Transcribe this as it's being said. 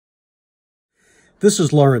This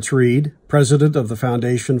is Lawrence Reed, President of the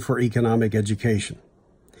Foundation for Economic Education.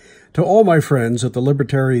 To all my friends at the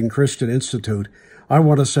Libertarian Christian Institute, I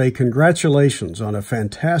want to say congratulations on a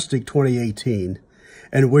fantastic 2018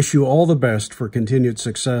 and wish you all the best for continued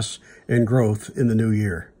success and growth in the new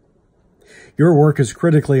year. Your work is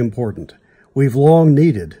critically important. We've long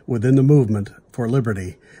needed, within the movement for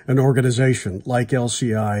liberty, an organization like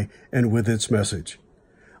LCI and with its message.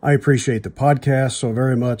 I appreciate the podcast so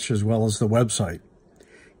very much, as well as the website.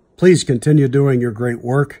 Please continue doing your great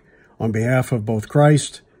work on behalf of both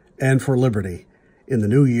Christ and for liberty in the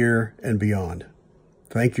new year and beyond.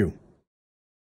 Thank you.